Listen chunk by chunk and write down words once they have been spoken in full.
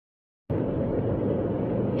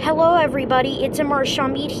Hello everybody, it's Amar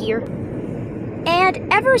Shamid here.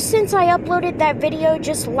 And ever since I uploaded that video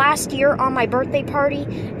just last year on my birthday party,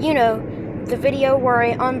 you know, the video where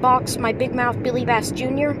I unboxed my Big Mouth Billy Bass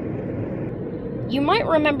Jr., you might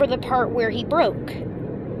remember the part where he broke.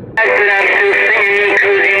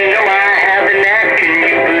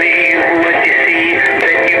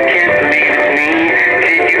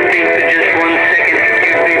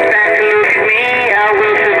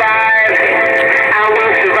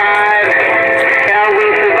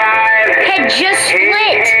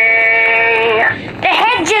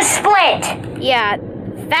 Yeah,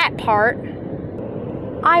 that part.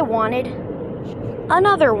 I wanted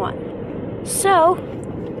another one. So,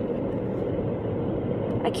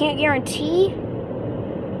 I can't guarantee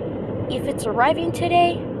if it's arriving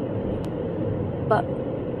today, but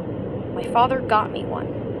my father got me one.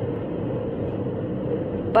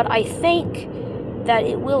 But I think that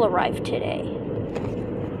it will arrive today.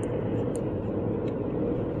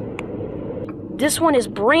 This one is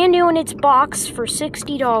brand new in its box for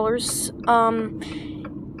 $60.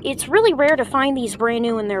 It's really rare to find these brand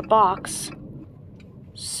new in their box.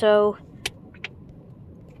 So,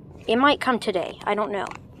 it might come today. I don't know.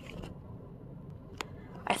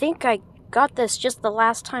 I think I got this just the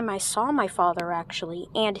last time I saw my father, actually.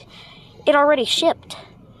 And it already shipped.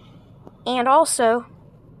 And also,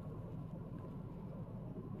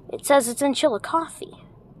 it says it's in Chillicothe.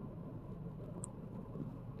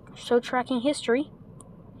 So tracking history,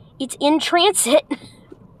 it's in transit.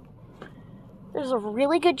 There's a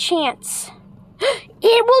really good chance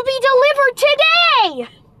it will be delivered today.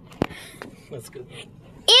 That's good.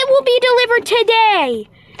 It will be delivered today.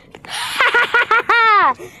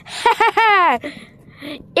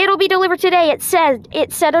 It'll be delivered today. It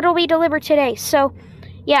said it'll be delivered today. So,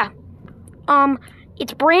 yeah.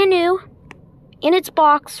 It's brand new in its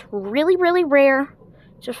box. Really, really rare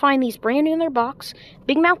to find these brand new in their box.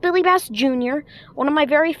 Big Mouth Billy Bass Jr., one of my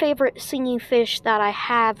very favorite singing fish that I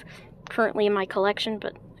have currently in my collection,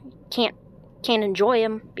 but can't enjoy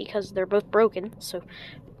them because they're both broken. So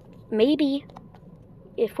maybe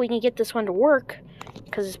if we can get this one to work,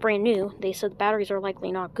 because it's brand new, they said the batteries are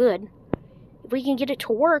likely not good. If we can get it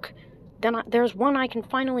to work, then there's one I can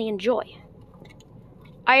finally enjoy.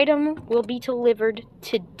 Item will be delivered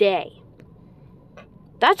today.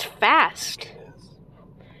 That's fast.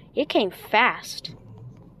 It came fast.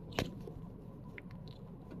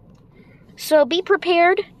 So be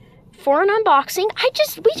prepared for an unboxing.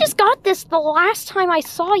 We just got this the last time I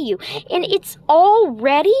saw you, and it's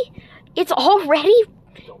already.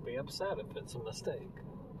 Don't be upset if it's a mistake.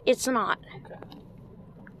 It's not. Okay.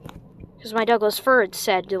 Because my Douglas Fir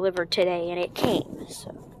said delivered today, and it came.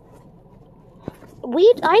 So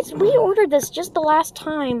we ordered this just the last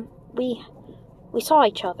time we saw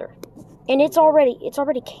each other. And it's already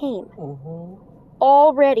came. Mm-hmm.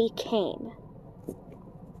 Already came.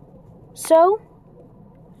 So,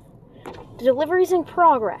 the delivery's in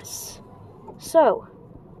progress. So,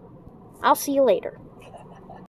 I'll see you later.